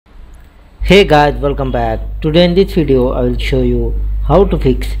Hey guys, welcome back. Today in this video I will show you how to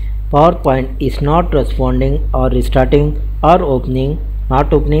fix PowerPoint is not responding or restarting or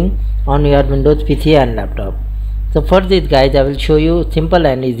not opening on your Windows PC and laptop. So for this guys I will show you simple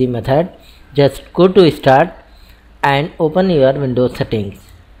and easy method. Just go to start and open your Windows settings.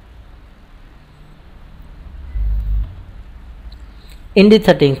 In the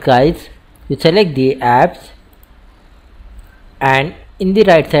settings guys, you select the apps and in the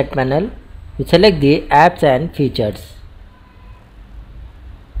right side panel you select the apps and features.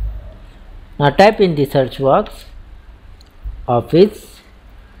 Now type in the search box Office.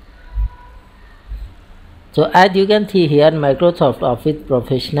 So as you can see here, Microsoft Office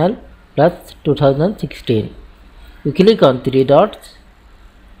Professional Plus 2016. You click on three dots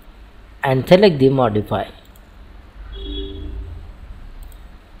and select the modify.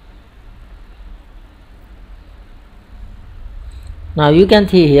 Now you can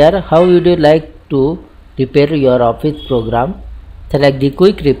see here how would you like to repair your Office program. Select the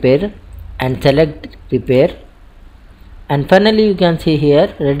quick repair and select repair, and finally you can see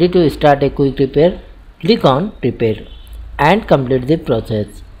here ready to start a quick repair. Click on repair and complete the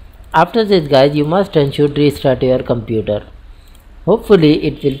process. After this guys, you must ensure to restart your computer. Hopefully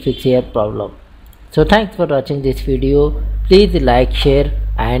it will fix your problem. So thanks for watching this video. Please like, share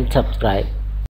and subscribe.